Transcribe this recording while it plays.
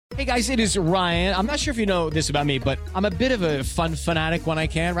Hey guys, it is Ryan. I'm not sure if you know this about me, but I'm a bit of a fun fanatic when I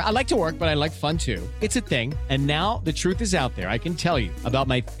can. I like to work, but I like fun too. It's a thing. And now the truth is out there. I can tell you about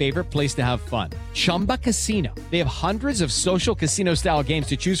my favorite place to have fun. Chumba Casino. They have hundreds of social casino style games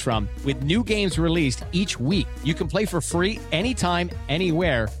to choose from with new games released each week. You can play for free anytime,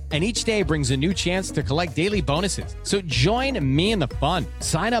 anywhere. And each day brings a new chance to collect daily bonuses. So join me in the fun.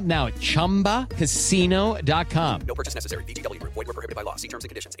 Sign up now at ChumbaCasino.com. No purchase necessary. VGW Group. Void where prohibited by law. See terms and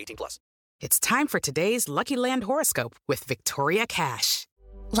conditions. 18+. It's time for today's Lucky Land horoscope with Victoria Cash.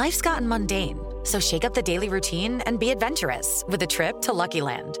 Life's gotten mundane, so shake up the daily routine and be adventurous with a trip to Lucky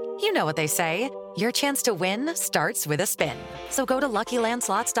Land. You know what they say. Your chance to win starts with a spin. So go to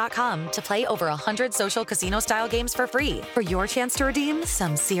LuckyLandSlots.com to play over 100 social casino-style games for free for your chance to redeem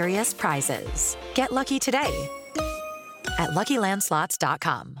some serious prizes. Get lucky today at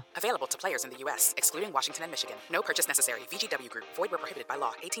LuckyLandSlots.com. Available to players in the U.S., excluding Washington and Michigan. No purchase necessary. VGW Group. Void where prohibited by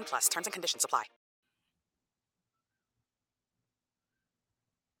law. 18+. Terms and conditions apply.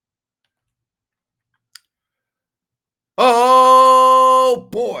 Oh,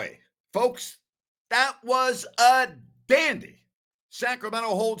 boy. Folks, that was a dandy. Sacramento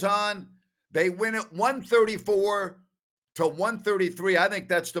holds on. They win it 134 to 133. I think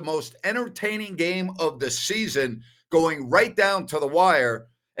that's the most entertaining game of the season, going right down to the wire.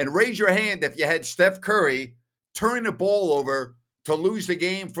 And raise your hand if you had Steph Curry turn the ball over to lose the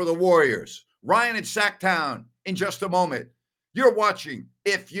game for the Warriors. Ryan in Sacktown in just a moment. You're watching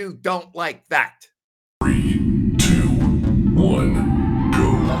If You Don't Like That. 3, 2, 1,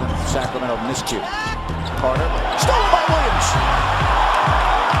 go. Sacramento miscue. Carter, stolen by Williams.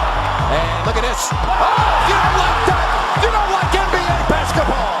 And look at this. Oh, you don't like that. You don't like NBA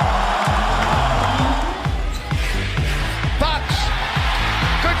basketball. Fox,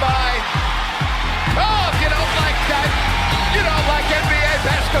 goodbye. Oh, if you don't like that, you don't like NBA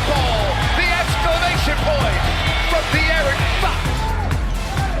basketball. The exclamation point from De'Aaron Fox.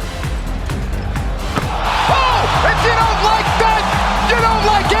 Oh, if you don't like that, you don't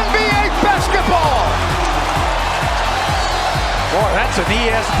like NBA basketball. Boy, that's an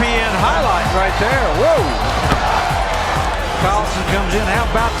ESPN highlight right there. Whoa. Carlson comes in. How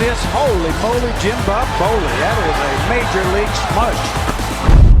about this? Holy moly, Jim Bob Foley. That is a major league smush.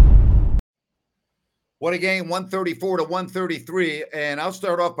 What a game, 134 to 133. And I'll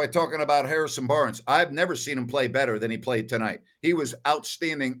start off by talking about Harrison Barnes. I've never seen him play better than he played tonight. He was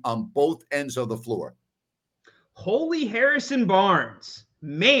outstanding on both ends of the floor. Holy Harrison Barnes.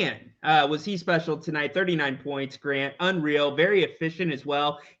 Man, was he special tonight. 39 points, Grant. Unreal. Very efficient as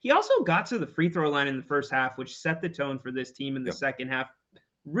well. He also got to the free throw line in the first half, which set the tone for this team in the second half.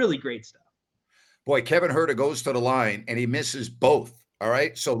 Really great stuff. Boy, Kevin Huerter goes to the line, and he misses both. All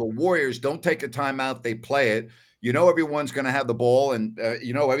right? So the Warriors don't take a timeout. They play it. You know everyone's going to have the ball, and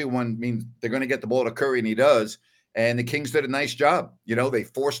you know everyone means they're going to get the ball to Curry, and he does. And the Kings did a nice job. You know, they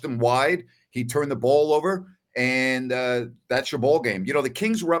forced him wide. He turned the ball over. And that's your ball game. You know, the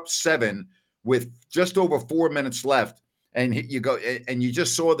Kings were up 7 with just over 4 minutes left. And you go and you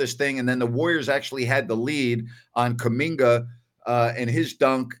just saw this thing. And then the Warriors actually had the lead on Kuminga and his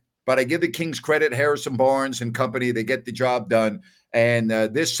dunk. But I give the Kings credit, Harrison Barnes and company. They get the job done. And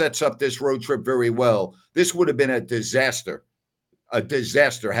this sets up this road trip very well. This would have been a disaster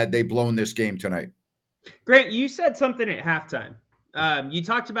had they blown this game tonight. Grant, you said something at halftime. You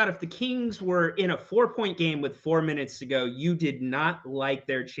talked about if the Kings were in a 4-point game with 4 minutes to go, you did not like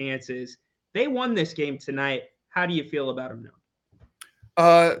their chances. They won this game tonight. How do you feel about them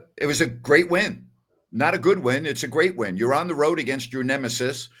now? It was a great win. Not a good win. It's a great win. You're on the road against your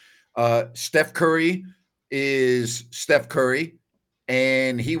nemesis. Steph Curry is Steph Curry,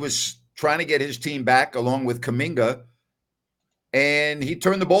 and he was trying to get his team back along with Kuminga, and he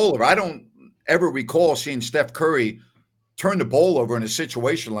turned the ball over. I don't ever recall seeing Steph Curry turn the ball over in a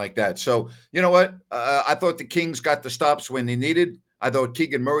situation like that. So, you know what? I thought the Kings got the stops when they needed. I thought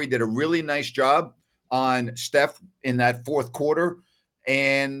Keegan Murray did a really nice job on Steph in that fourth quarter.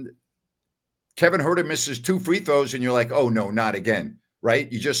 And Kevin Huerter misses 2 free throws, and you're like, oh, no, not again,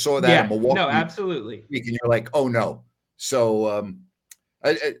 right? You just saw that in Milwaukee. No, absolutely. And you're like, oh, no. So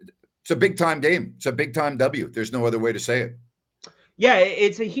it's a big-time game. It's a big-time W. There's no other way to say it. Yeah,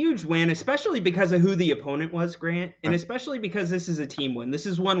 it's a huge win, especially because of who the opponent was, Grant, and especially because this is a team win. This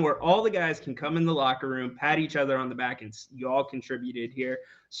is one where all the guys can come in the locker room, pat each other on the back, and you all contributed here.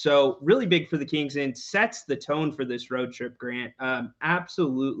 So really big for the Kings and sets the tone for this road trip, Grant.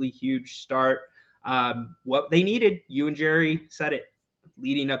 Absolutely huge start. What they needed, you and Jerry said it,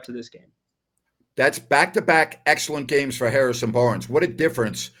 leading up to this game. That's back-to-back excellent games for Harrison Barnes. What a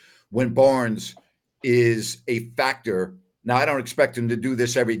difference when Barnes is a factor Now, I don't expect him to do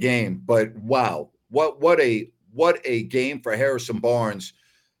this every game, but wow, what a game for Harrison Barnes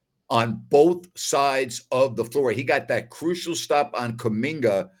on both sides of the floor. He got that crucial stop on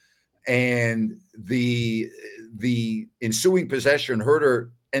Kuminga, and the ensuing possession,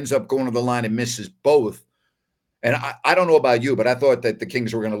 Herter ends up going to the line and misses both. And I don't know about you, but I thought that the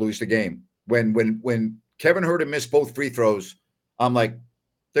Kings were going to lose the game. When Kevin Herter missed both free throws, I'm like,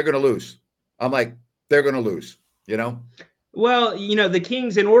 they're going to lose. I'm like, they're going to lose, you know? Well, the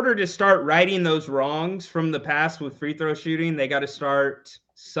Kings, in order to start righting those wrongs from the past with free throw shooting, they got to start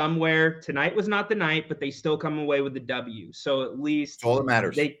somewhere. Tonight was not the night, but they still come away with the W. So at least It's all that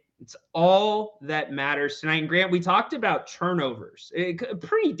matters. It's all that matters tonight. And Grant, we talked about turnovers. A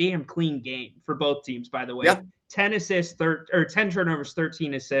pretty damn clean game for both teams, by the way. Yeah. 10 assists, 10 turnovers,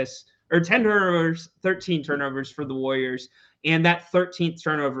 13 assists, or 10 turnovers, 13 turnovers for the Warriors. And that 13th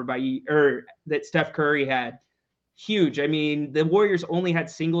turnover that Steph Curry had. Huge. I mean, the Warriors only had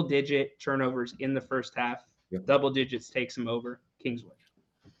single-digit turnovers in the first half. Yep. Double digits takes them over. Kings win.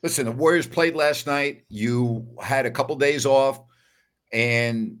 Listen, the Warriors played last night. You had a couple days off,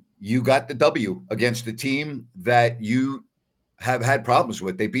 and you got the W against the team that you have had problems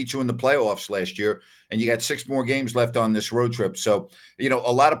with. They beat you in the playoffs last year, and you got 6 more games left on this road trip. So, a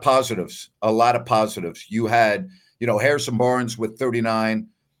lot of positives, You had, Harrison Barnes with 39.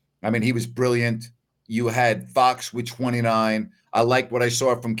 I mean, he was brilliant. You had Fox with 29. I like what I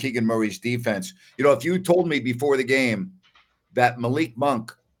saw from Keegan Murray's defense. If you told me before the game that Malik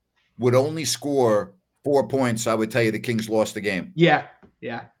Monk would only score 4 points, I would tell you the Kings lost the game. Yeah,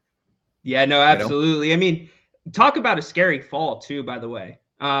 no, absolutely. I mean, talk about a scary fall, too, by the way.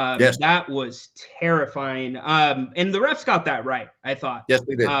 Yes. That was terrifying. And the refs got that right, I thought. Yes,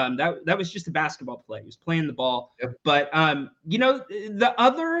 they did. That was just a basketball play. He was playing the ball. Yep. But, the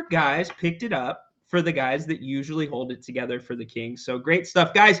other guys picked it up for the guys that usually hold it together for the Kings. So great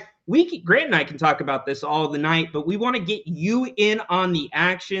stuff. Guys, Grant and I can talk about this all the night, but we want to get you in on the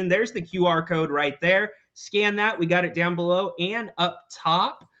action. There's the QR code right there. Scan that. We got it down below and up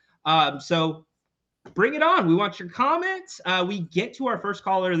top. So bring it on. We want your comments. We get to our first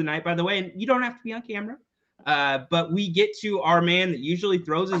caller of the night, by the way, and you don't have to be on camera. But we get to our man that usually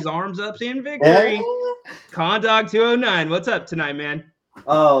throws his arms up in victory. Condog 209. What's up tonight, man?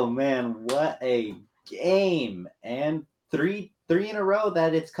 Oh man, what a game. And three in a row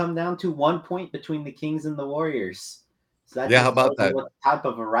that it's come down to 1 point between the Kings and the Warriors. So how about that? What type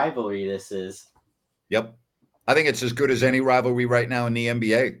of a rivalry this is. Yep. I think it's as good as any rivalry right now in the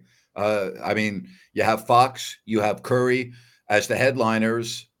NBA. I mean, you have Fox, you have Curry as the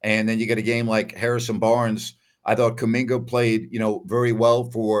headliners, and then you get a game like Harrison Barnes. I thought Kuminga played, very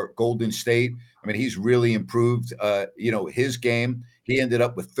well for Golden State. I mean, he's really improved, his game. He ended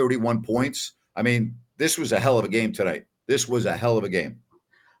up with 31 points. I mean, this was a hell of a game tonight. This was a hell of a game.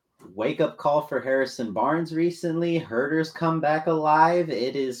 Wake-up call for Harrison Barnes recently. Herter's come back alive.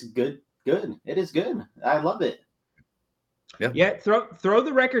 It is good. It is good. I love it. Yeah, throw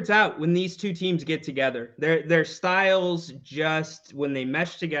the records out when these two teams get together. Their styles just, when they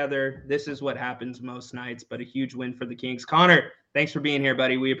mesh together, this is what happens most nights, but a huge win for the Kings. Connor, thanks for being here,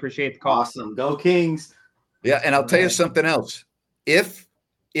 buddy. We appreciate the call. Awesome. Go Kings. Yeah, and I'll tell you something else. If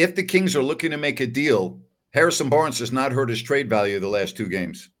the Kings are looking to make a deal, Harrison Barnes has not hurt his trade value the last 2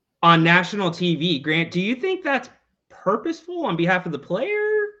 games. On national TV, Grant, do you think that's purposeful on behalf of the player,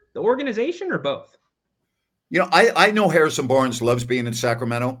 the organization, or both? I know Harrison Barnes loves being in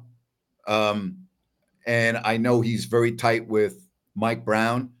Sacramento. And I know he's very tight with Mike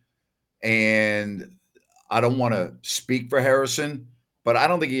Brown. And I don't want to speak for Harrison, but I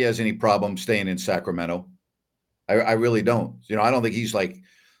don't think he has any problem staying in Sacramento. I really don't. I don't think he's like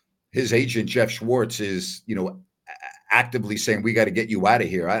his agent, Jeff Schwartz, is, actively saying, we got to get you out of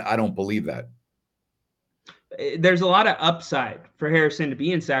here. I don't believe that. There's a lot of upside for Harrison to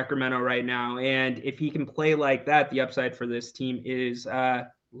be in Sacramento right now. And if he can play like that, the upside for this team is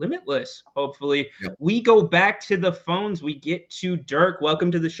limitless, hopefully. Yep. We go back to the phones. We get to Dirk.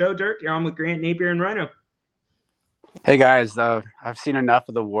 Welcome to the show, Dirk. You're on with Grant, Napier, and Rhino. Hey, guys. I've seen enough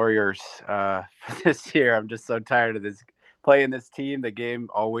of the Warriors this year. I'm just so tired of this playing this team. The game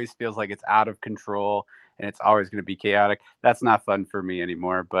always feels like it's out of control, and it's always going to be chaotic. That's not fun for me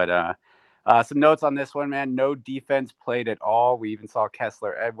anymore, but some notes on this one, man. No defense played at all. We even saw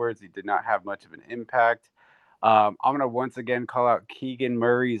Kessler Edwards. He did not have much of an impact. I'm going to once again call out Keegan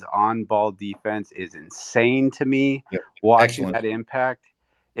Murray's on-ball defense is insane to me. Yep. Watching that impact.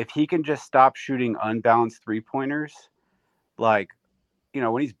 If he can just stop shooting unbalanced three-pointers, when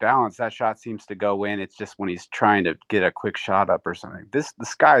he's balanced, that shot seems to go in. It's just when he's trying to get a quick shot up or something. The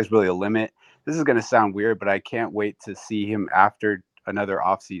sky is really a limit. this is going to sound weird, but I can't wait to see him after another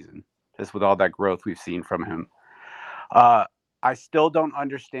offseason, just with all that growth we've seen from him. I still don't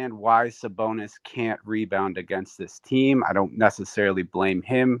understand why Sabonis can't rebound against this team. I don't necessarily blame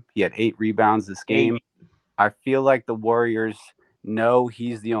him. He had 8 rebounds this game. I feel like the Warriors know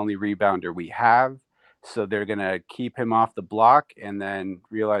he's the only rebounder we have, so they're going to keep him off the block and then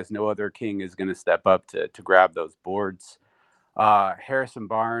realize no other king is going to step up to grab those boards. Harrison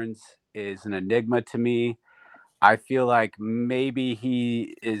Barnes is an enigma to me. I feel like maybe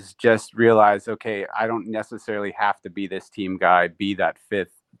he is just realized, okay, I don't necessarily have to be this team guy, be that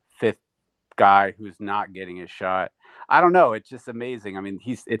fifth guy who's not getting a shot. I don't know. It's just amazing. I mean,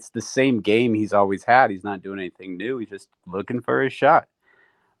 it's the same game he's always had. He's not doing anything new. He's just looking for his shot.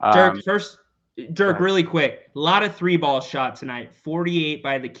 Dirk, really quick. A lot of 3-ball shot tonight. 48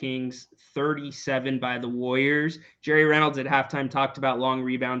 by the Kings, 37 by the Warriors. Jerry Reynolds at halftime talked about long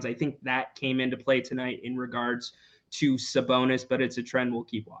rebounds. I think that came into play tonight in regards to Sabonis, but it's a trend we'll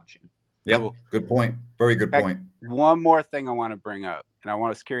keep watching. Yeah, good point. Very good point. One more thing I want to bring up, and I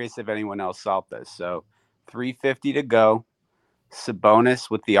was curious if anyone else saw this. So 3:50 to go.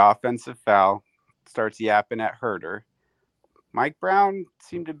 Sabonis with the offensive foul starts yapping at Herter. Mike Brown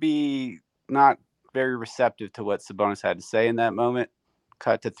seemed to be not very receptive to what Sabonis had to say in that moment.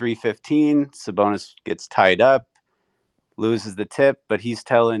 Cut to 3:15. Sabonis gets tied up, loses the tip, but he's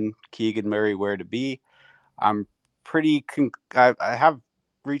telling Keegan Murray where to be. I'm I have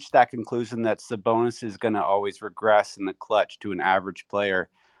reached that conclusion that Sabonis is going to always regress in the clutch to an average player.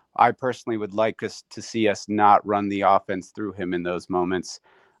 I personally would like us to see us not run the offense through him in those moments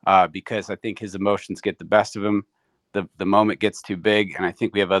because I think his emotions get the best of him. The moment gets too big, and I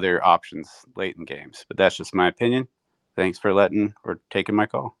think we have other options late in games. But that's just my opinion. Thanks for taking my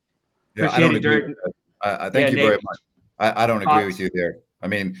call. Yeah, I don't agree. I thank you very much. I don't agree with you there. I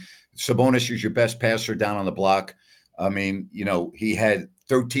mean, Sabonis is your best passer down on the block. I mean, he had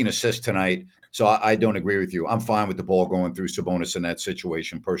 13 assists tonight. So I don't agree with you. I'm fine with the ball going through Sabonis in that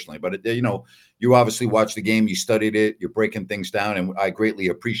situation personally. But, you obviously watched the game. You studied it. You're breaking things down. And I greatly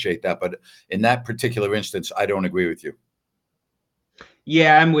appreciate that. But in that particular instance, I don't agree with you.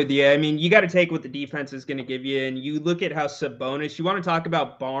 Yeah, I'm with you. I mean, you got to take what the defense is going to give you. And you look at how Sabonis, you want to talk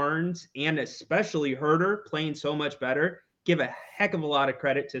about Barnes and especially Herter playing so much better. Give a heck of a lot of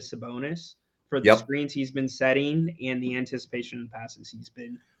credit to Sabonis for the screens he's been setting and the anticipation passes he's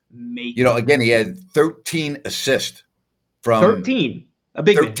been making. Again, he had 13 assists from 13. A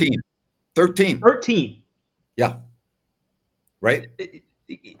big 13. Man. 13. Yeah. Right?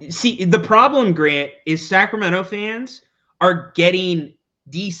 See, the problem, Grant, is Sacramento fans are getting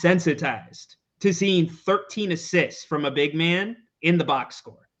desensitized to seeing 13 assists from a big man in the box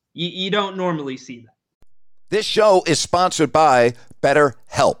score. You don't normally see that. This show is sponsored by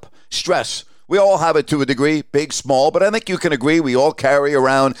BetterHelp. Stress. We all have it to a degree, big, small, but I think you can agree we all carry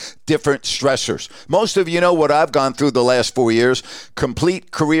around different stressors. Most of you know what I've gone through the last 4 years.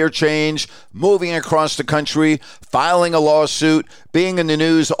 Complete career change, moving across the country, filing a lawsuit, being in the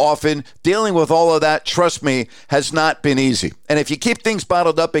news often, dealing with all of that, trust me, has not been easy. And if you keep things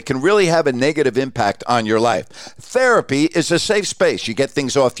bottled up, it can really have a negative impact on your life. Therapy is a safe space. You get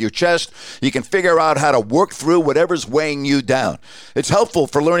things off your chest. You can figure out how to work through whatever's weighing you down. It's helpful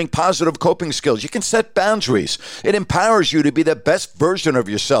for learning positive coping skills. You can set boundaries. It empowers you to be the best version of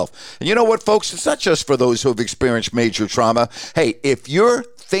yourself. And you know what, folks? It's not just for those who have experienced major trauma. Hey, if you're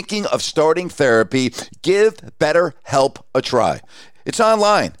thinking of starting therapy, give BetterHelp a try. It's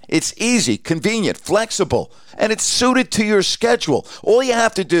online. It's easy, convenient, flexible, and it's suited to your schedule. All you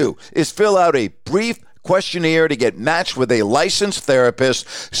have to do is fill out a brief questionnaire to get matched with a licensed therapist.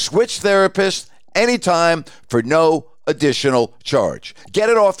 Switch therapists anytime for no additional charge. Get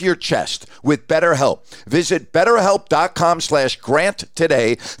it off your chest with BetterHelp. Visit BetterHelp.com/Grant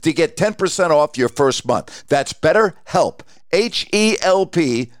today to get 10% off your first month. That's BetterHelp,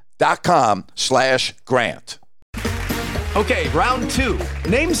 HELP.com/Grant. Okay, round 2.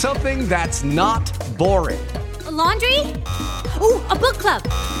 Name something that's not boring. A laundry? Ooh, a book club.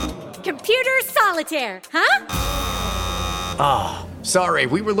 Computer solitaire, huh? Ah, sorry,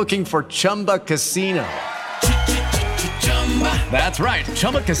 we were looking for Chumba Casino. That's right.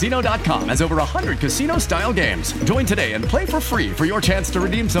 ChumbaCasino.com has over 100 casino-style games. Join today and play for free for your chance to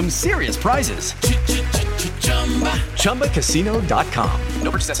redeem some serious prizes. ChumbaCasino.com.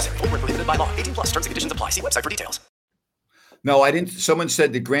 No purchase necessary. Void where prohibited by law. 18+. Terms and conditions apply. See website for details. No, I didn't. Someone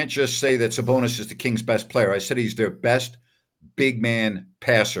said, did Grant just say that Sabonis is the Kings' best player? I said he's their best big man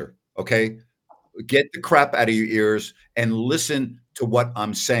passer. Okay? Get the crap out of your ears and listen to what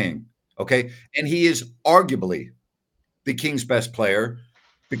I'm saying. Okay? And he is arguably the Kings' best player.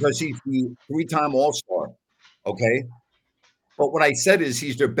 because he's the 3-time All-Star. Okay. But what I said is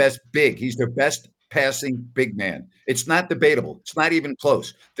he's their best big. He's their best passing big man. It's not debatable. It's not even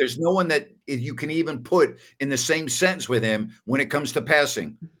close. There's no one that you can even put in the same sentence with him when it comes to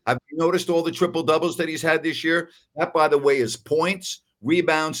passing. Have you noticed all the triple doubles that he's had this year? That, by the way, is points,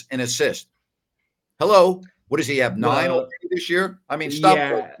 rebounds, and assists. Hello. What does he have? 9 already this year? I mean, stop.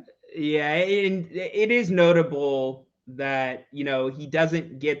 Yeah. And it is notable that, he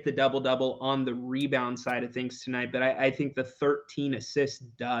doesn't get the double-double on the rebound side of things tonight, but I think the 13 assists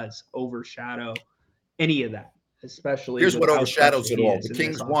does overshadow any of that, especially. Here's what overshadows it all. The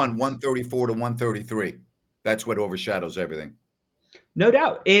Kings won 134 to 133. That's what overshadows everything. No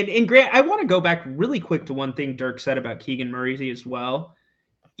doubt. And Grant, I want to go back really quick to one thing Dirk said about Keegan Murray as well.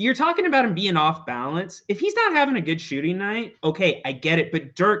 You're talking about him being off balance. If he's not having a good shooting night, okay, I get it.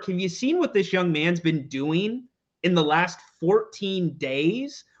 But Dirk, have you seen what this young man's been doing in the last 14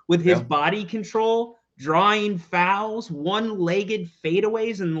 days with his body control, drawing fouls, one-legged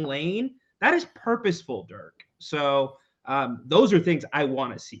fadeaways in the lane? That is purposeful, Dirk. So those are things I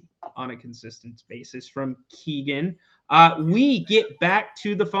want to see on a consistent basis from Keegan. We get back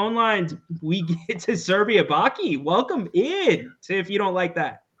to the phone lines. We get to Serbia. Baki, welcome in to If You Don't Like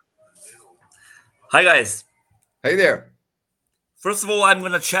That. Hi, guys. Hey there. First of all, I'm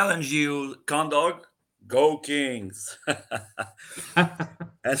going to challenge you, Condog. Go Kings.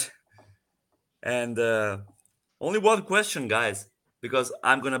 and only one question, guys, because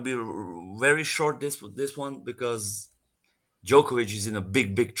I'm going to be very short this one because Djokovic is in a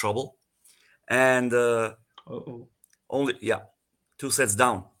big trouble. And only 2 sets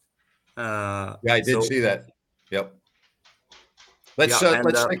down. I did see that. Yep. Let's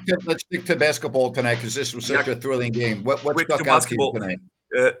stick to basketball tonight because this was such a thrilling game. What stuck out to you tonight?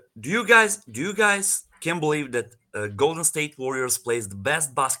 Do you guys can believe that Golden State Warriors plays the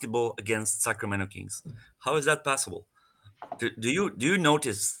best basketball against Sacramento Kings? How is that possible? Do you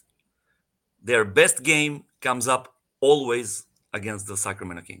notice their best game comes up always against the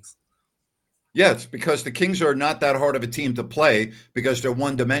Sacramento Kings? Yes, because the Kings are not that hard of a team to play because they're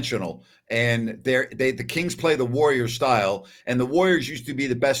one-dimensional, and the Kings play the Warriors style, and the Warriors used to be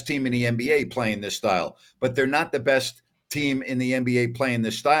the best team in the NBA playing this style, but they're not the best team in the NBA playing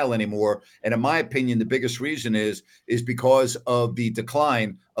this style anymore. And in my opinion, the biggest reason is because of the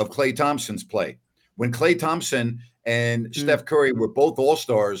decline of Klay Thompson's play. When Klay Thompson and Steph Curry were both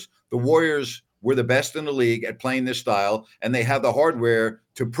all-stars, the Warriors were the best in the league at playing this style, and they have the hardware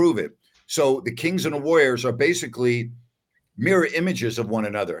to prove it. So the Kings and the Warriors are basically mirror images of one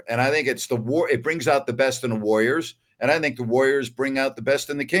another. And I think it brings out the best in the Warriors. And I think the Warriors bring out the best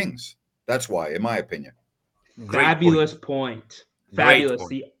in the Kings. That's why, in my opinion. Fabulous point. Fabulous.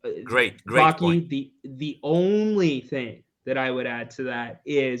 Great Rocky, point. The only thing that I would add to that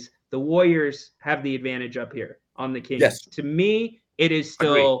is the Warriors have the advantage up here on the Kings. Yes. To me, it is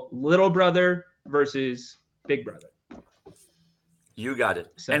still little brother versus big brother. You got it.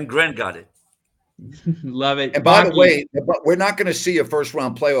 And Grant got it. Love it. And by the way, we're not going to see a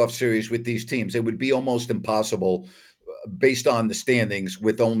first-round playoff series with these teams. It would be almost impossible based on the standings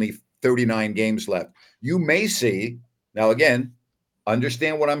with only 39 games left. You may see, now again,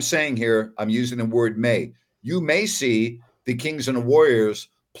 understand what I'm saying here. I'm using the word may. You may see the Kings and the Warriors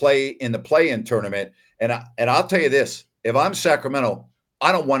play in the play-in tournament. And I'll tell you this, if I'm Sacramento,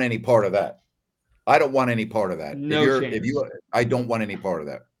 I don't want any part of that. I don't want any part of that. I don't want any part of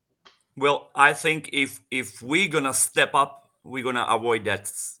that. Well, I think if we're gonna step up, we're gonna avoid that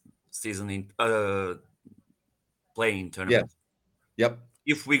season in playing tournament. Yep.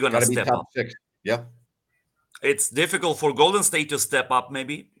 If we're gonna step up. 6. Yep. It's difficult for Golden State to step up,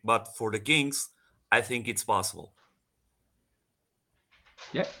 maybe, but for the Kings, I think it's possible.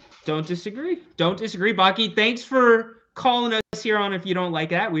 Yeah, don't disagree. Don't disagree, Baki. Thanks for calling us here on If You Don't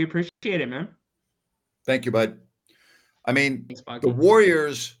Like That. We appreciate it, man. Thank you, bud. I mean, the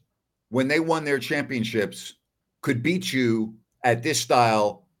Warriors, when they won their championships, could beat you at this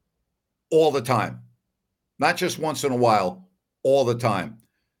style all the time. Not just once in a while, all the time.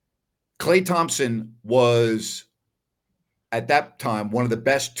 Klay Thompson was, at that time, one of the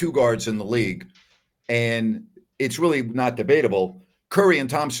best two guards in the league. And it's really not debatable. Curry and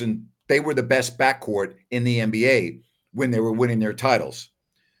Thompson, they were the best backcourt in the NBA when they were winning their titles.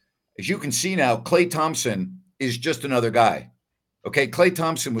 As you can see now, Klay Thompson is just another guy. Okay, Klay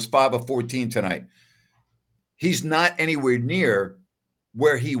Thompson was 5 of 14 tonight. He's not anywhere near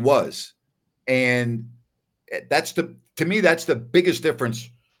where he was. And to me, that's the biggest difference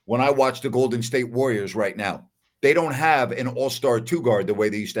when I watch the Golden State Warriors right now. They don't have an all-star two guard the way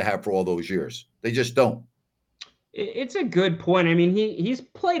they used to have for all those years. They just don't. It's a good point. I mean, he's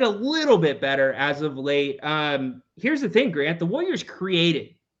played a little bit better as of late. Here's the thing, Grant. The Warriors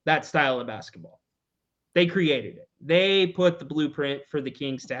created that style of basketball. They created it. They put the blueprint for the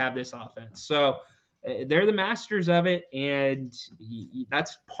Kings to have this offense. So they're the masters of it, and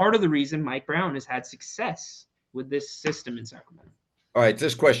that's part of the reason Mike Brown has had success with this system in Sacramento. All right,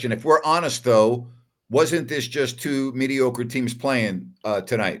 this question. If we're honest, though, wasn't this just two mediocre teams playing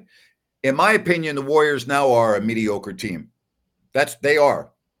tonight? In my opinion, the Warriors now are a mediocre team. They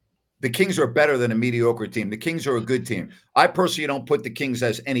are. The Kings are better than a mediocre team. The Kings are a good team. I personally don't put the Kings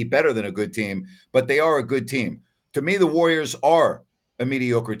as any better than a good team, but they are a good team. To me, the Warriors are a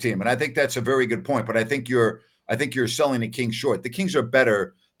mediocre team, and I think that's a very good point. But I think you're selling the Kings short. The Kings are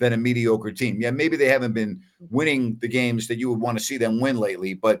better than a mediocre team. Yeah, maybe they haven't been winning the games that you would want to see them win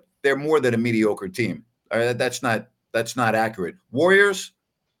lately, but they're more than a mediocre team. That's not accurate. Warriors,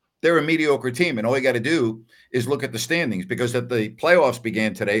 they're a mediocre team, and all you got to do is look at the standings, because if the playoffs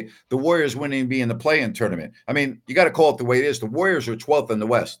began today, the Warriors wouldn't even be in the play-in tournament. I mean, you got to call it the way it is. The Warriors are 12th in the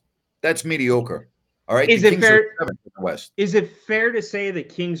West. That's mediocre. All right. Is the it Kings fair? Are 7th in the West. Is it fair to say the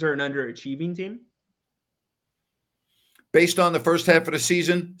Kings are an underachieving team? Based on the first half of the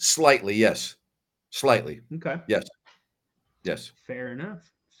season, slightly, yes. Slightly. Okay. Yes. Fair enough.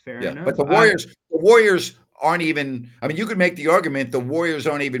 Fair enough. But the Warriors aren't even, I mean, you could make the argument the Warriors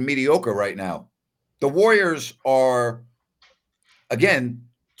aren't even mediocre right now. The Warriors are, again,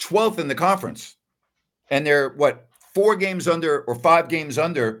 12th in the conference. And they're, 4 games under or 5 games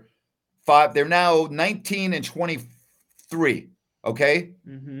under 5. They're now 19 and 23, okay?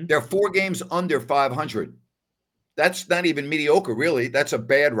 Mm-hmm. They're 4 games under 500. That's not even mediocre, really. That's a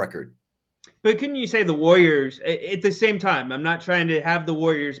bad record. But couldn't you say the Warriors, at the same time, I'm not trying to have the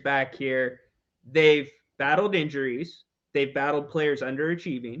Warriors back here. They've battled injuries. They've battled players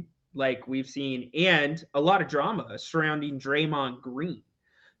underachieving, like we've seen, and a lot of drama surrounding Draymond Green.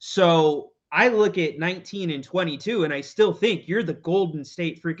 So I look at 19 and 22, and I still think you're the Golden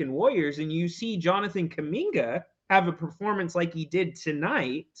State freaking Warriors, and you see Jonathan Kuminga have a performance like he did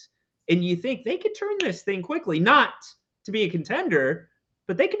tonight, and you think they could turn this thing quickly, not to be a contender,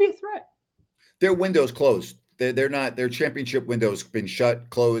 but they could be a threat. Their window's closed. They're not. Their championship window's been shut,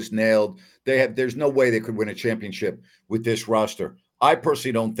 closed, nailed. There's no way they could win a championship with this roster. I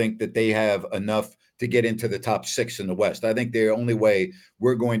personally don't think that they have enough to get into the top 6 in the West. I think the only way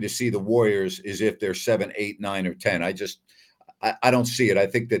we're going to see the Warriors is if they're 7, 8, 9, or 10. I don't see it. I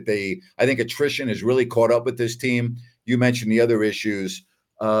think attrition has really caught up with this team. You mentioned the other issues.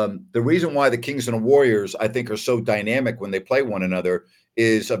 The reason why the Kings and the Warriors, I think, are so dynamic when they play one another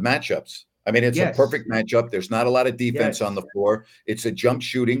is of matchups. I mean, it's a perfect matchup. There's not a lot of defense on the floor. It's a jump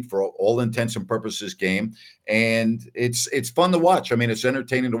shooting for all intents and purposes game. And it's fun to watch. I mean, it's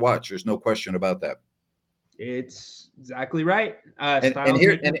entertaining to watch. There's no question about that. It's exactly right. And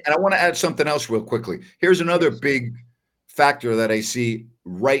I want to add something else real quickly. Here's another big factor that I see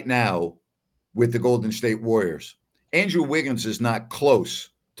right now with the Golden State Warriors. Andrew Wiggins is not close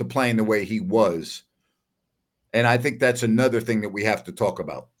to playing the way he was. And I think that's another thing that we have to talk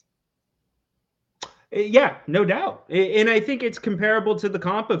about. Yeah, no doubt. And I think it's comparable to the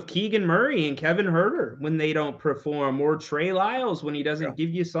comp of Keegan Murray and Kevin Huerter when they don't perform, or Trey Lyles when he doesn't give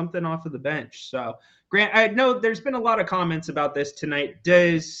you something off of the bench. So, Grant, I know there's been a lot of comments about this tonight.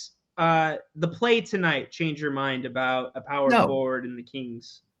 Does the play tonight change your mind about a power forward and the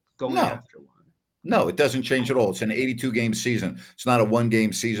Kings going after one? No, it doesn't change at all. It's an 82-game season. It's not a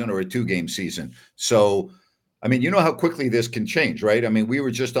 1-game season or a 2-game season. So, I mean, you know how quickly this can change, right? I mean, we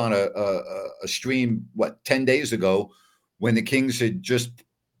were just on a stream, 10 days ago when the Kings had just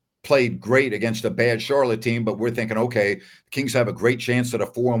played great against a bad Charlotte team, but we're thinking, okay, the Kings have a great chance at a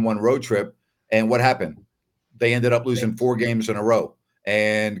 4-1 road trip. And what happened? They ended up losing 4 games in a row.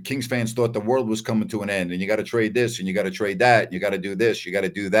 And Kings fans thought the world was coming to an end, and you got to trade this, and you got to trade that, and you got to do this, you got to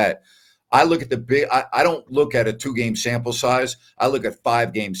do that. I look at I don't look at a 2-game sample size. I look at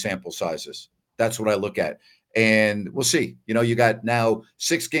 5-game sample sizes. That's what I look at. And we'll see. You know, you got now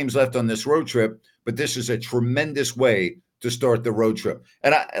 6 games left on this road trip, but this is a tremendous way to start the road trip.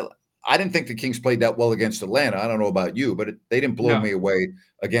 And I didn't think the Kings played that well against Atlanta. I don't know about you, but they didn't blow me away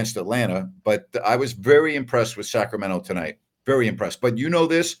against Atlanta. But I was very impressed with Sacramento tonight. Very impressed. But you know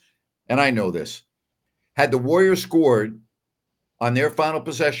this, and I know this. Had the Warriors scored on their final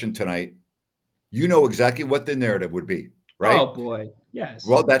possession tonight, you know exactly what the narrative would be, right? Oh, boy. Yes.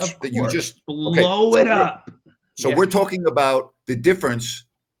 Well, that's – you just – blow it up. So we're talking about the difference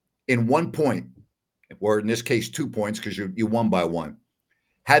in 1 point, or in this case, 2 points, because you won by 1.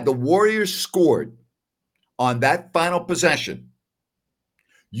 Had the Warriors scored on that final possession,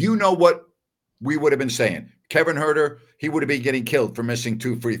 you know what we would have been saying. Kevin Herter, he would have been getting killed for missing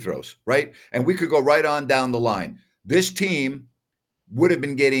 2 free throws, right? And we could go right on down the line. This team would have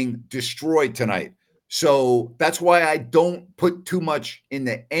been getting destroyed tonight. So that's why I don't put too much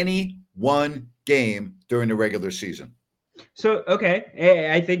into any one game during the regular season. So, okay,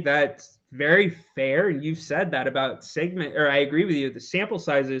 I think that's very fair. And you've said that about segment, or I agree with you, the sample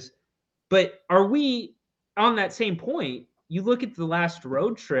sizes. But are we on that same point? You look at the last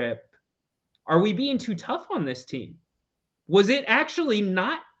road trip, are we being too tough on this team? Was it actually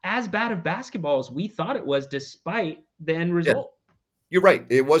not as bad of basketball as we thought it was, despite the end result? Yeah, you're right.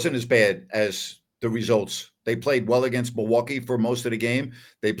 It wasn't as bad as the results. They played well against Milwaukee for most of the game.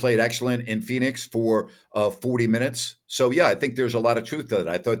 They played excellent in Phoenix for 40 minutes. So, yeah, I think there's a lot of truth to that.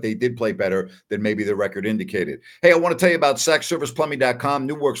 I thought they did play better than maybe the record indicated. Hey, I want to tell you about SackServicePlumbing.com.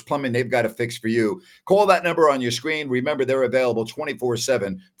 New Works Plumbing, they've got a fix for you. Call that number on your screen. Remember, they're available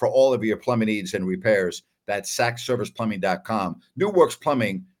 24/7 for all of your plumbing needs and repairs. That's SackServicePlumbing.com. New Works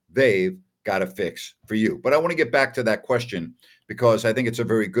Plumbing, they've got a fix for you. But I want to get back to that question because I think it's a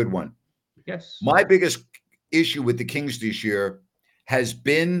very good one. Yes. My biggest issue with the Kings this year has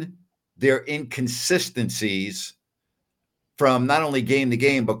been their inconsistencies from not only game to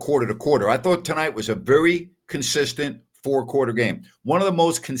game, but quarter to quarter. I thought tonight was a very consistent 4-quarter game. One of the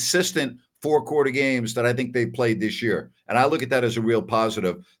most consistent 4-quarter games that I think they've played this year. And I look at that as a real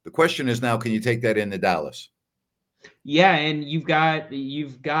positive. The question is now, can you take that into Dallas? Yeah, and you've got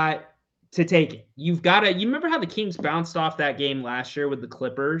to take it. You remember how the Kings bounced off that game last year with the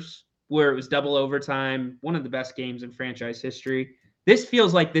Clippers, where it was double overtime, one of the best games in franchise history. This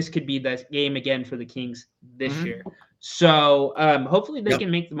feels like this could be the game again for the Kings this year. So hopefully they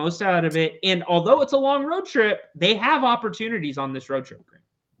can make the most out of it. And although it's a long road trip, they have opportunities on this road trip.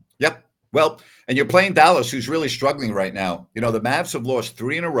 Yep. Well, and you're playing Dallas, who's really struggling right now. You know, the Mavs have lost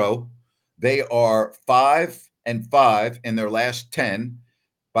 3 in a row. They are 5-5 in their last 10.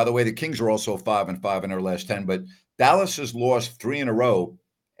 By the way, the Kings are also 5-5 in their last 10, but Dallas has lost 3 in a row.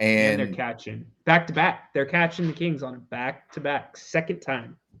 And they're catching back-to-back. They're catching the Kings on a back-to-back second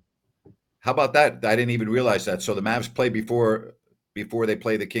time. How about that? I didn't even realize that. So the Mavs play before they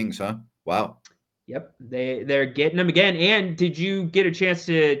play the Kings, huh? Wow. Yep, they're getting them again. And did you get a chance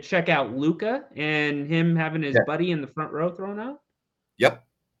to check out Luka and him having his buddy in the front row thrown out? Yep.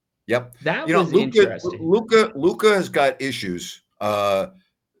 That was interesting. Luka has got issues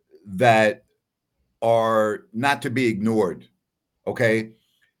that are not to be ignored. Okay.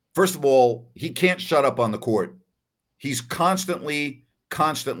 First of all, he can't shut up on the court. He's constantly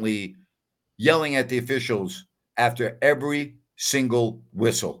yelling at the officials after every single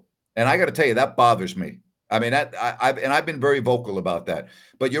whistle. And I got to tell you, that bothers me. I mean, I've been very vocal about that.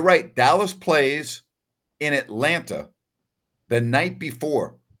 But you're right. Dallas plays in Atlanta the night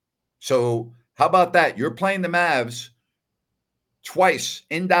before. So how about that? You're playing the Mavs twice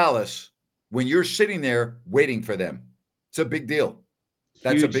in Dallas when you're sitting there waiting for them. It's a big deal.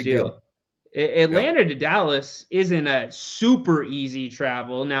 That's a big deal. Atlanta to Dallas isn't a super easy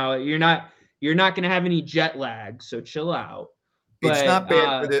travel. Now you're not going to have any jet lag, so chill out. But, it's not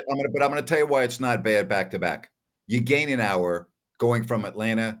bad. I'm going to tell you why it's not bad back to back. You gain an hour going from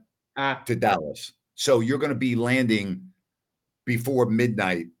Atlanta to Dallas, so you're going to be landing before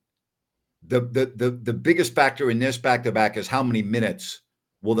midnight. The biggest factor in this back to back is how many minutes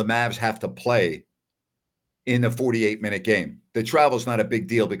will the Mavs have to play in a 48-minute game. The travel's not a big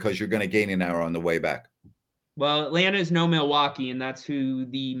deal because you're going to gain an hour on the way back. Well, Atlanta is no Milwaukee, and that's who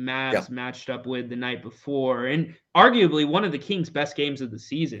the Mavs matched up with the night before. And arguably one of the Kings' best games of the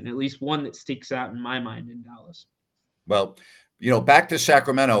season, at least one that sticks out in my mind in Dallas. Well, back to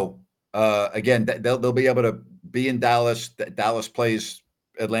Sacramento. Again, they'll be able to be in Dallas. Dallas plays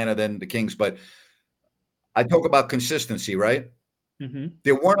Atlanta, then the Kings. But I talk about consistency, right? Mm-hmm.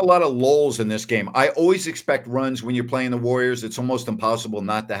 There weren't a lot of lulls in this game. I always expect runs when you're playing the Warriors. It's almost impossible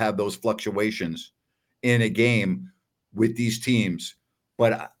not to have those fluctuations in a game with these teams.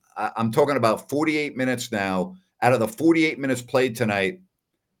 But I'm talking about 48 minutes now. Out of the 48 minutes played tonight,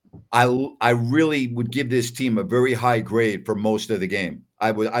 I really would give this team a very high grade for most of the game.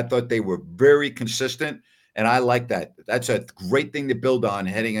 I thought they were very consistent, and I like that. That's a great thing to build on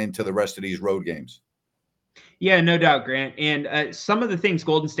heading into the rest of these road games. Yeah, no doubt, Grant. And some of the things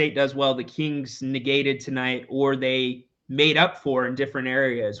Golden State does well, the Kings negated tonight, or they made up for in different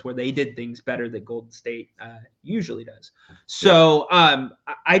areas where they did things better that Golden State usually does. So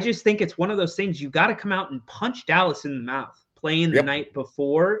I just think it's one of those things you got to come out and punch Dallas in the mouth playing the night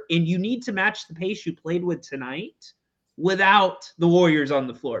before, and you need to match the pace you played with tonight without the Warriors on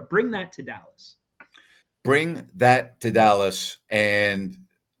the floor. Bring that to Dallas. Bring that to Dallas, and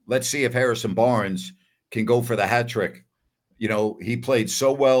let's see if Harrison Barnes can go for the hat trick. You know, he played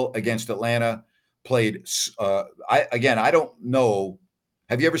so well against Atlanta. I don't know.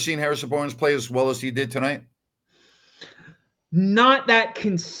 Have you ever seen Harrison Barnes play as well as he did tonight? Not that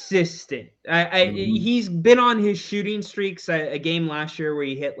consistent. He's been on his shooting streaks. A game last year where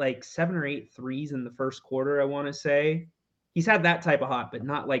he hit like 7 or 8 threes in the first quarter, I want to say. He's had that type of hot, but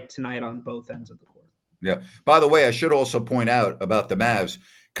not like tonight on both ends of the court. Yeah. By the way, I should also point out about the Mavs.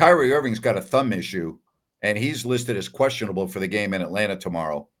 Kyrie Irving's got a thumb issue, and he's listed as questionable for the game in Atlanta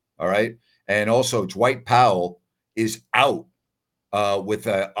tomorrow. All right. And also, Dwight Powell is out with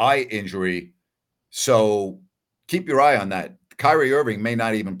an eye injury. So keep your eye on that. Kyrie Irving may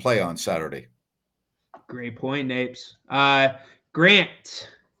not even play on Saturday. Great point, Napes. Grant,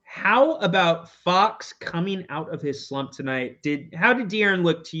 how about Fox coming out of his slump tonight? How did De'Aaron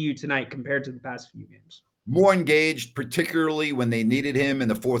look to you tonight compared to the past few games? More engaged, particularly when they needed him in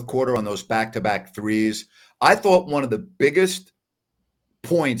the fourth quarter on those back-to-back threes. I thought one of the biggest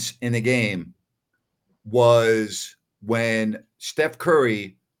points in the game was when Steph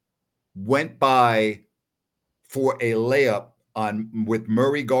Curry went by for a layup with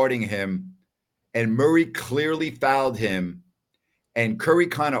Murray guarding him, and Murray clearly fouled him, and Curry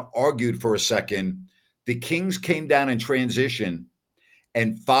kind of argued for a second. The Kings came down in transition,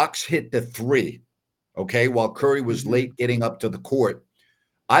 and Fox hit the three, okay, while Curry was late getting up to the court.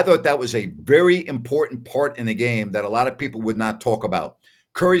 I thought that was a very important part in the game that a lot of people would not talk about.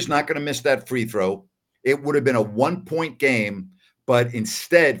 Curry's not going to miss that free throw. It would have been a 1-point game, but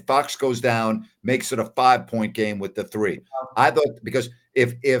instead Fox goes down, makes it a 5-point game with the three. I thought, because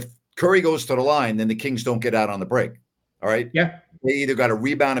if Curry goes to the line, then the Kings don't get out on the break. All right. Yeah. They either got to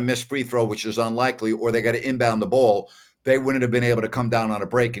rebound and miss free throw, which is unlikely, or they got to inbound the ball. They wouldn't have been able to come down on a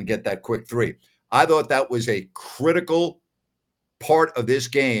break and get that quick three. I thought that was a critical part of this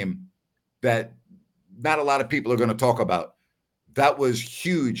game that not a lot of people are going to talk about. That was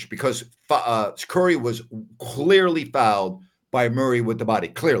huge because Curry was clearly fouled by Murray with the body.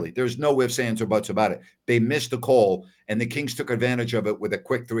 Clearly. There's no ifs, ands, or buts about it. They missed the call, and the Kings took advantage of it with a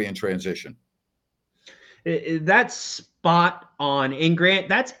quick three in transition. That's spot on. And Grant,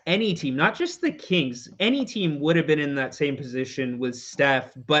 that's any team, not just the Kings. Any team would have been in that same position with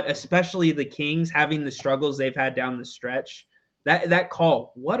Steph, but especially the Kings having the struggles they've had down the stretch. That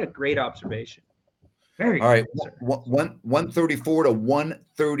call, what a great observation. Very all right. good, 134 to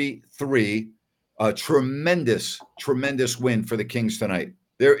 133. Tremendous win for the Kings tonight.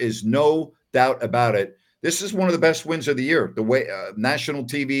 There is no doubt about it. This is one of the best wins of the year. The way national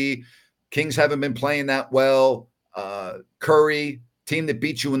TV, Kings haven't been playing that well. Curry, team that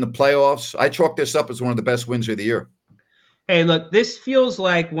beat you in the playoffs. I chalk this up as one of the best wins of the year. Hey, look, this feels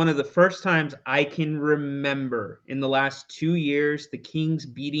like one of the first times I can remember in the last 2 years the Kings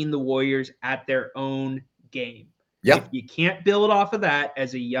beating the Warriors at their own game. Yep. If you can't build off of that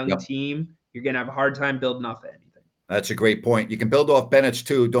as a young team, you're going to have a hard time building off of anything. That's a great point. You can build off Bennett's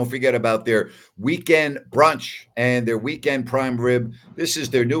too. Don't forget about their weekend brunch and their weekend prime rib. This is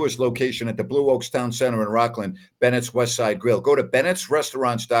their newest location at the Blue Oaks Town Center in Rockland, Bennett's West Side Grill. Go to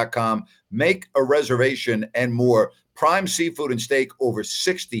bennettsrestaurants.com, make a reservation and more. Prime seafood and steak, over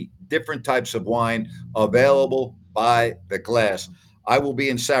 60 different types of wine available by the glass. I will be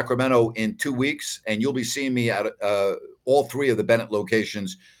in Sacramento in 2 weeks, and you'll be seeing me at all three of the Bennett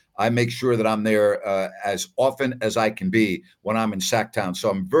locations. I make sure that I'm there as often as I can be when I'm in Sacktown.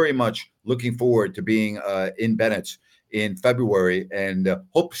 So I'm very much looking forward to being in Bennett's in February, and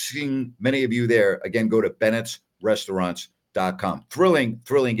hope seeing many of you there. Again, go to bennettsrestaurants.com.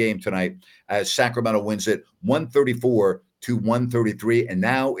 Thrilling game tonight as Sacramento wins it 134 to 133. And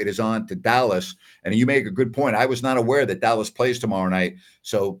now it is on to Dallas. And you make a good point. I was not aware that Dallas plays tomorrow night.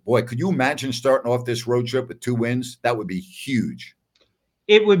 So, boy, could you imagine starting off this road trip with 2 wins? That would be huge.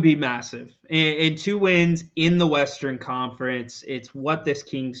 It would be massive. And 2 wins in the Western Conference. It's what this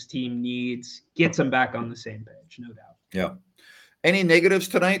Kings team needs. Gets them back on the same page, no doubt. Yeah. Any negatives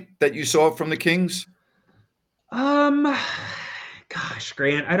tonight that you saw from the Kings? Gosh,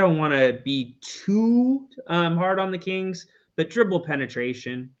 Grant, I don't want to be too hard on the Kings, but dribble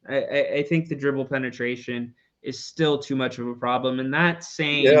penetration. I think the dribble penetration is still too much of a problem. And that's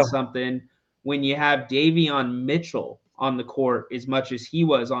saying something when you have Davion Mitchell on the court as much as he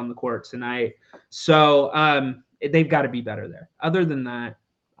was on the court tonight. So they've got to be better there. Other than that,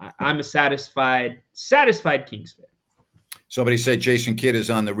 I'm a satisfied Kings fan. Somebody said Jason Kidd is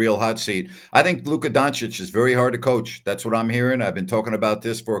on the real hot seat. I think Luka Doncic is very hard to coach. That's what I'm hearing. I've been talking about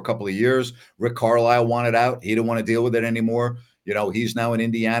this for a couple of years. Rick Carlisle wanted out. He didn't want to deal with it anymore. You know, he's now in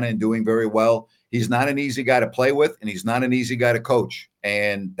Indiana and doing very well. He's not an easy guy to play with, and he's not an easy guy to coach.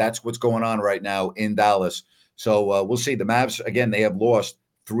 And that's what's going on right now in Dallas. So we'll see. The Mavs, again, they have lost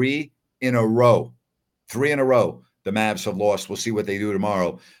 3 in a row. 3 in a row. The Mavs have lost. We'll see what they do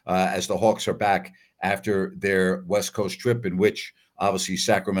tomorrow as the Hawks are back after their West Coast trip, in which obviously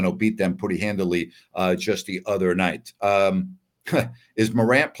Sacramento beat them pretty handily just the other night. Is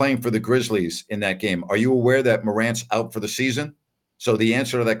Morant playing for the Grizzlies in that game? Are you aware that Morant's out for the season? So the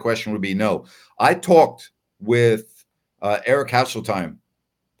answer to that question would be no. I talked with Eric Hasseltine,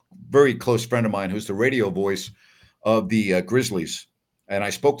 very close friend of mine, who's the radio voice of the Grizzlies. And I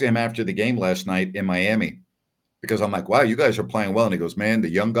spoke to him after the game last night in Miami because I'm like, wow, you guys are playing well. And he goes, man, the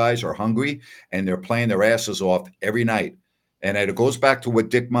young guys are hungry and they're playing their asses off every night. And it goes back to what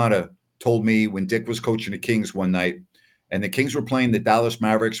Dick Motta told me when Dick was coaching the Kings one night. And the Kings were playing the Dallas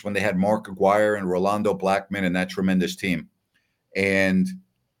Mavericks when they had Mark Aguirre and Rolando Blackman and that tremendous team. And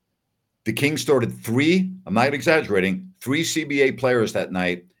the Kings started 3, I'm not exaggerating, 3 CBA players that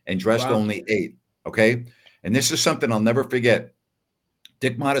night and dressed only 8. Okay. And this is something I'll never forget.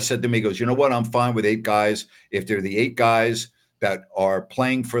 Dick Motta said to me, he goes, you know what? I'm fine with 8 guys if they're the 8 guys that are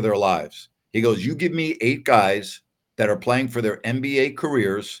playing for their lives. He goes, you give me 8 guys that are playing for their NBA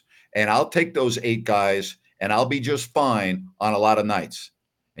careers, and I'll take those 8 guys and I'll be just fine on a lot of nights.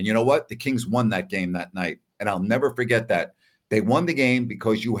 And you know what? The Kings won that game that night. And I'll never forget that. They won the game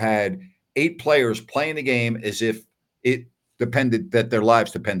because you had 8 players playing the game as if it depended, that their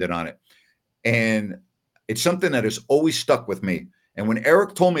lives depended on it. And it's something that has always stuck with me. And when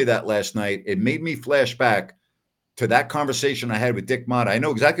Eric told me that last night, it made me flash back to that conversation I had with Dick Motta. I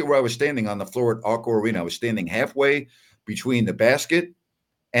know exactly where I was standing on the floor at Arco Arena. I was standing halfway between the basket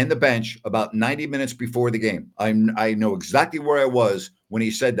and the bench about 90 minutes before the game. I know exactly where I was when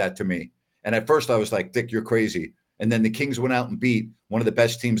he said that to me. And at first I was like, Dick, you're crazy. And then the Kings went out and beat one of the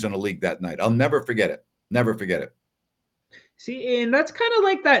best teams in the league that night. I'll never forget it. Never forget it. See, and that's kind of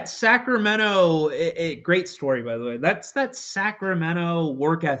like that Sacramento, great story, by the way. That's that Sacramento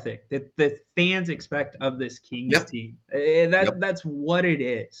work ethic that the fans expect of this Kings team. That's what it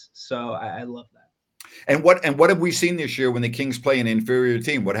is. So I love that. And what have we seen this year when the Kings play an inferior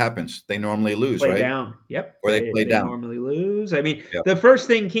team? What happens? They normally lose, Play right? down. Yep. Or they play down. Normally lose. I mean, the first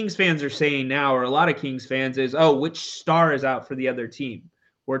thing Kings fans are saying now, or a lot of Kings fans, is, oh, which star is out for the other team?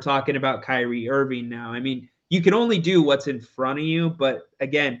 We're talking about Kyrie Irving now. I mean, you can only do what's in front of you. But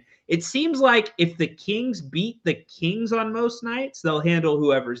again, it seems like if the Kings beat the Kings on most nights, they'll handle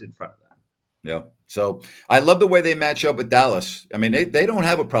whoever's in front of them. Yeah. So I love the way they match up with Dallas. I mean, they don't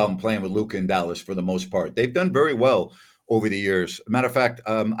have a problem playing with Luka in Dallas for the most part. They've done very well over the years. Matter of fact,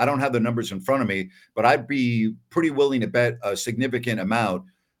 I don't have the numbers in front of me, but I'd be pretty willing to bet a significant amount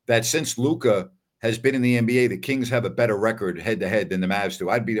that since Luka has been in the NBA, the Kings have a better record head-to-head than the Mavs do.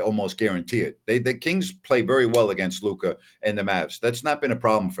 I'd be almost guarantee it. The Kings play very well against Luka and the Mavs. That's not been a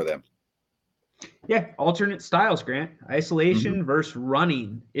problem for them. Yeah, alternate styles, Grant. Isolation versus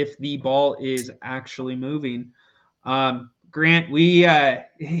running if the ball is actually moving. Grant, we I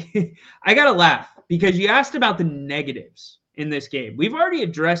got to laugh because you asked about the negatives in this game. We've already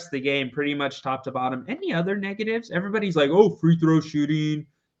addressed the game pretty much top to bottom. Any other negatives? Everybody's like, oh, free throw shooting,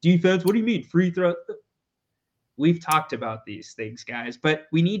 defense. What do you mean free throw? We've talked about these things, guys, but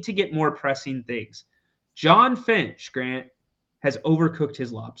we need to get more pressing things. John Finch, Grant, has overcooked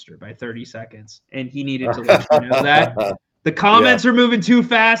his lobster by 30 seconds, and he needed to let you know that. The comments are moving too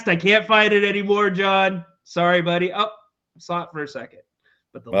fast. I can't fight it anymore, John. Sorry, buddy. Oh, saw it for a second,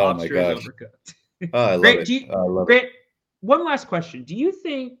 but the lobster is overcooked. I love it. I love Grant, one last question. Do you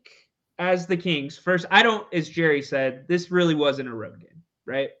think, as the Kings, first, I don't, as Jerry said, this really wasn't a road game,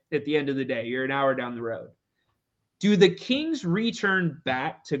 right? At the end of the day, you're an hour down the road. Do the Kings return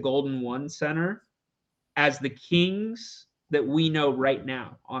back to Golden One Center as the Kings that we know right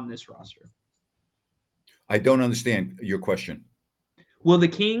now on this roster? I don't understand your question. Will the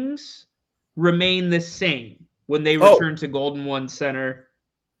Kings remain the same when they return to Golden One Center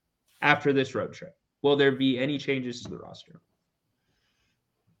after this road trip? Will there be any changes to the roster?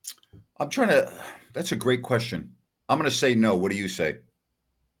 That's a great question. I'm going to say no. What do you say?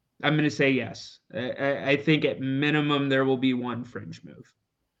 I'm going to say yes. I think at minimum there will be one fringe move.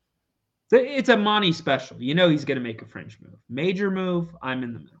 It's a Monty special. You know he's going to make a fringe move. Major move, I'm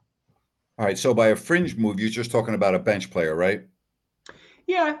in the middle. All right, so by a fringe move, you're just talking about a bench player, right?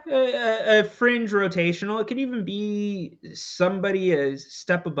 Yeah, a fringe rotational. It could even be somebody a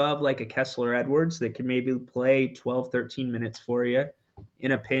step above, like a Kessler Edwards, that can maybe play 12, 13 minutes for you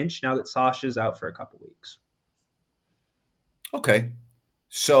in a pinch now that Sasha's out for a couple weeks. Okay.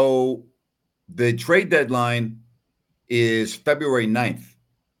 So the trade deadline is February 9th.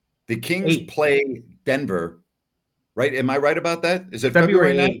 The Kings 8th. play Denver, right? Am I right about that? Is it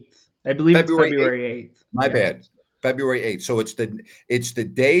February February 9th? 8th. I believe February it's February 8th. My bad. February 8th. So it's the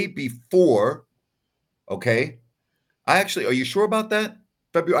day before. Okay. Are you sure about that?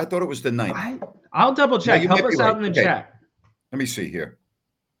 February. I thought it was the 9th. I'll double check. you Help might be us out right. in the Okay. chat. Let me see here.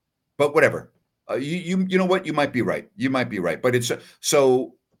 But whatever. You know what? You might be right. You might be right. But it's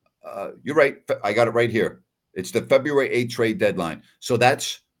you're right. I got it right here. It's the February 8th trade deadline. So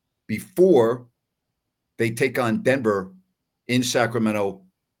that's before they take on Denver in Sacramento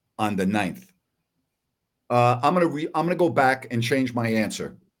on the 9th. I'm gonna go back and change my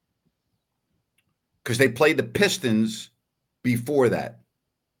answer because they played the Pistons before that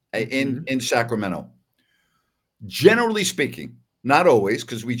in Sacramento. Generally speaking, not always,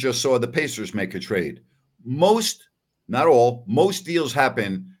 because we just saw the Pacers make a trade. Most, not all, most deals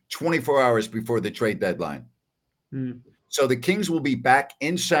happen 24 hours before the trade deadline. So the Kings will be back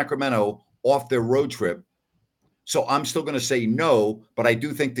in Sacramento off their road trip. So I'm still going to say no, but I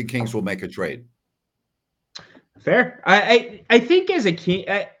do think the Kings will make a trade. Fair. I think as a King,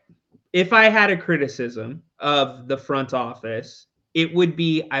 if I had a criticism of the front office, it would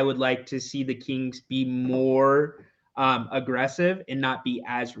be I would like to see the Kings be more aggressive and not be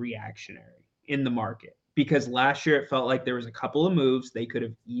as reactionary in the market. Because last year it felt like there was a couple of moves they could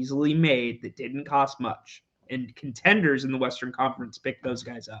have easily made that didn't cost much. And contenders in the Western Conference picked those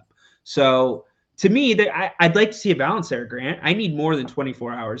guys up. So to me, I'd like to see a balance there, Grant. I need more than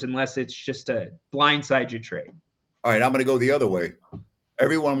 24 hours unless it's just a blindside you trade. All right, I'm going to go the other way.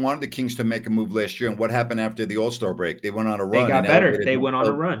 Everyone wanted the Kings to make a move last year, and what happened after the All-Star break? They went on a run. They got better. They went on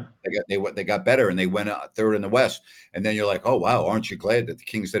a run. They got better, and they went third in the West. And then you're like, oh, wow, aren't you glad that the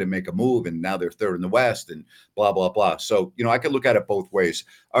Kings didn't make a move, and now they're third in the West, and blah, blah, blah. So, I could look at it both ways.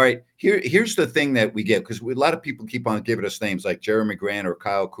 All right, here's the thing that we get, because a lot of people keep on giving us names like Jeremy Grant or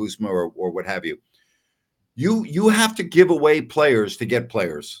Kyle Kuzma or what have you. You have to give away players to get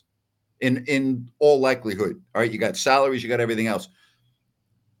players in all likelihood. All right, you got salaries, you got everything else.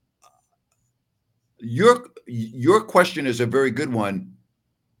 Your question is a very good one,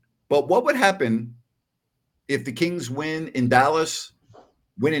 but what would happen if the Kings win in Dallas,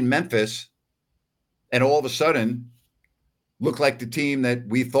 win in Memphis, and all of a sudden look like the team that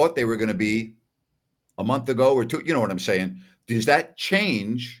we thought they were going to be a month ago or two? You know what I'm saying? Does that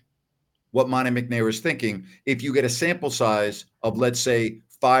change what Monty McNair is thinking if you get a sample size of, let's say,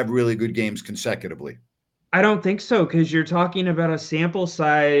 5 really good games consecutively? I don't think so, because you're talking about a sample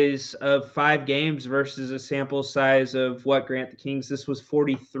size of 5 games versus a sample size of what, Grant, the Kings? This was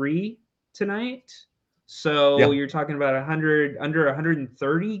 43 tonight. So You're talking about under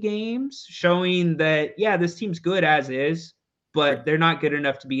 130 games, showing that, this team's good as is, but they're not good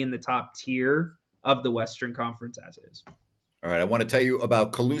enough to be in the top tier of the Western Conference as is. All right, I want to tell you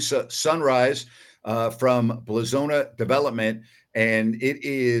about Calusa Sunrise from Blazona Development, and it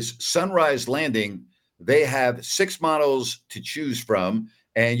is Sunrise Landing. They have 6 models to choose from,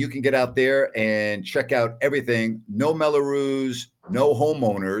 and you can get out there and check out everything. No Mellorews, no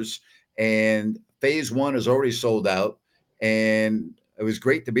homeowners, and phase 1 is already sold out. And it was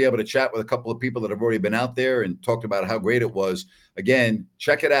great to be able to chat with a couple of people that have already been out there and talked about how great it was. Again,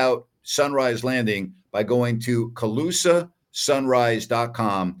 check it out, Sunrise Landing, by going to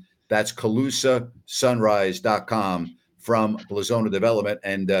CalusaSunrise.com. That's CalusaSunrise.com from Blazona Development.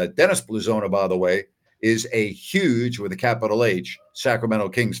 And Dennis Blazona, by the way, is a huge, with a capital H, Sacramento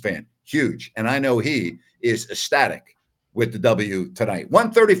Kings fan. Huge. And I know he is ecstatic with the W tonight.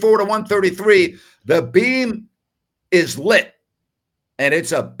 134 to 133. The beam is lit. And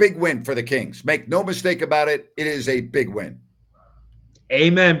it's a big win for the Kings. Make no mistake about it. It is a big win.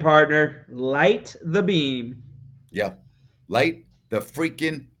 Amen, partner. Light the beam. Yeah. Light the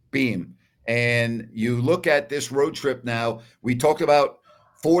freaking beam. And you look at this road trip now. We talked about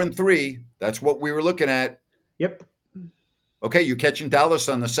 4 and 3. That's what we were looking at. Yep. Okay, you're catching Dallas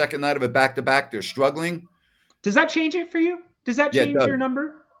on the second night of a back-to-back. They're struggling. Does that change it for you? Does that change your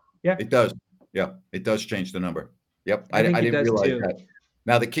number? Yeah. It does. Yeah, it does change the number. Yep. I think didn't realize too. that.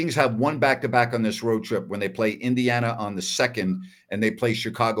 Now, the Kings have 1 back-to-back on this road trip when they play Indiana on the 2nd and they play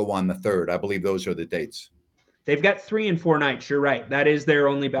Chicago on the 3rd. I believe those are the dates. They've got 3 and 4 nights. You're right. That is their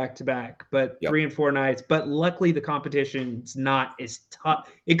only back-to-back, but 3 and 4 nights. But luckily, the competition's not as tough.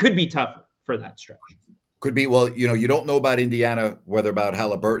 It could be tougher for that stretch. Could be. Well, you don't know about Indiana, whether about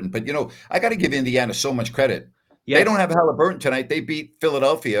Halliburton, but, I got to give Indiana so much credit. Yes. They don't have Halliburton tonight. They beat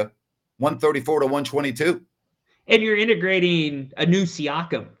Philadelphia 134 to 122. And you're integrating a new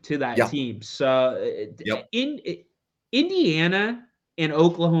Siakam to that team. So Indiana and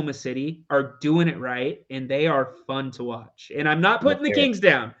Oklahoma City are doing it right, and they are fun to watch. And I'm not putting the Kings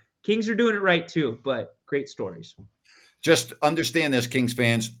down. Kings are doing it right too, but great stories. Just understand this, Kings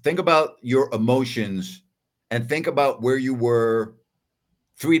fans. Think about your emotions and think about where you were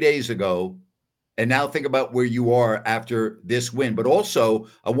 3 days ago. And now think about where you are after this win. But also,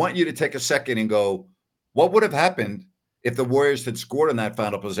 I want you to take a second and go, what would have happened if the Warriors had scored on that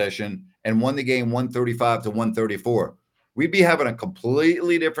final possession and won the game 135-134? We'd be having a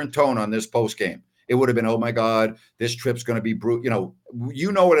completely different tone on this post game. It would have been, oh my God, this trip's going to be brutal.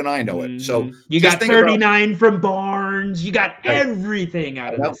 You know it and I know it. So you got 39 from Barnes. You got everything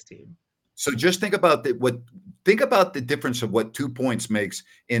out of this team. So just think about the difference of what 2 points makes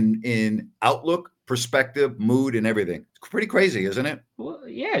in outlook, perspective, mood, and everything. It's pretty crazy, isn't it? Well,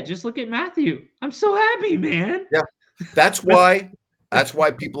 yeah, just look at Matthew. I'm so happy, man. Yeah. That's why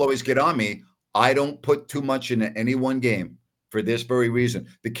people always get on me. I don't put too much into any one game for this very reason.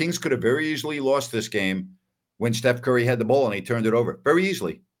 The Kings could have very easily lost this game when Steph Curry had the ball and he turned it over. Very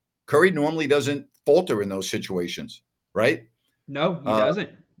easily. Curry normally doesn't falter in those situations, right? No, he doesn't.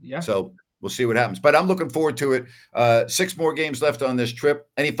 Yeah. So we'll see what happens. But I'm looking forward to it. 6 more games left on this trip.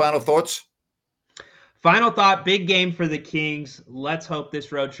 Any final thoughts? Final thought, big game for the Kings. Let's hope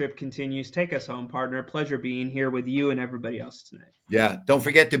this road trip continues. Take us home, partner. Pleasure being here with you and everybody else tonight. Yeah, don't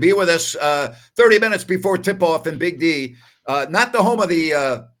forget to be with us 30 minutes before tip-off in Big D. Not the home of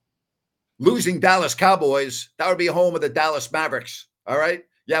the losing Dallas Cowboys. That would be home of the Dallas Mavericks. All right?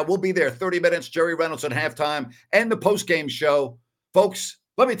 Yeah, we'll be there 30 minutes. Jerry Reynolds at halftime and the post-game show. Folks,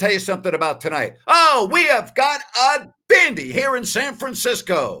 let me tell you something about tonight. Oh, we have got a dandy here in San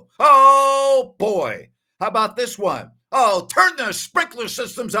Francisco. Oh, boy. How about this one? Oh, turn the sprinkler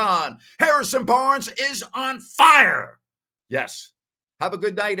systems on. Harrison Barnes is on fire. Yes. Have a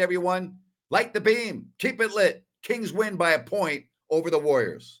good night, everyone. Light the beam. Keep it lit. Kings win by a point over the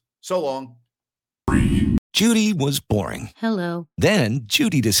Warriors. So long. Judy was boring. Hello. Then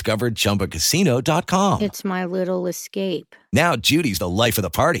Judy discovered ChumbaCasino.com. It's my little escape. Now Judy's the life of the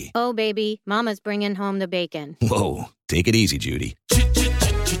party. Oh, baby, mama's bringing home the bacon. Whoa, take it easy, Judy.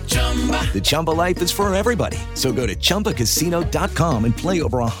 The Chumba life is for everybody. So go to ChumbaCasino.com and play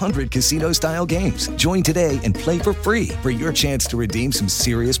over 100 casino-style games. Join today and play for free for your chance to redeem some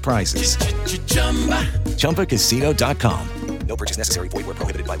serious prizes. ChumbaCasino.com. No purchase necessary. Void where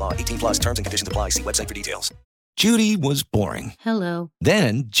prohibited by law. 18+ terms and conditions apply. See website for details. Judy was boring. Hello.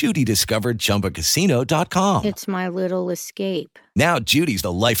 Then Judy discovered ChumbaCasino.com. It's my little escape. Now Judy's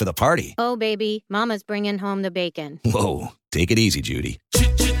the life of the party. Oh, baby, mama's bringing home the bacon. Whoa, take it easy, Judy.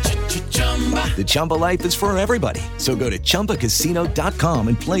 The Chumba life is for everybody. So go to ChumbaCasino.com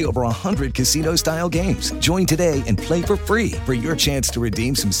and play over 100 casino-style games. Join today and play for free for your chance to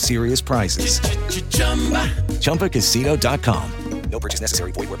redeem some serious prizes. ChumbaCasino.com. No purchase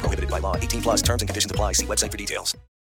necessary. Void where prohibited by law. 18+ terms and conditions apply. See website for details.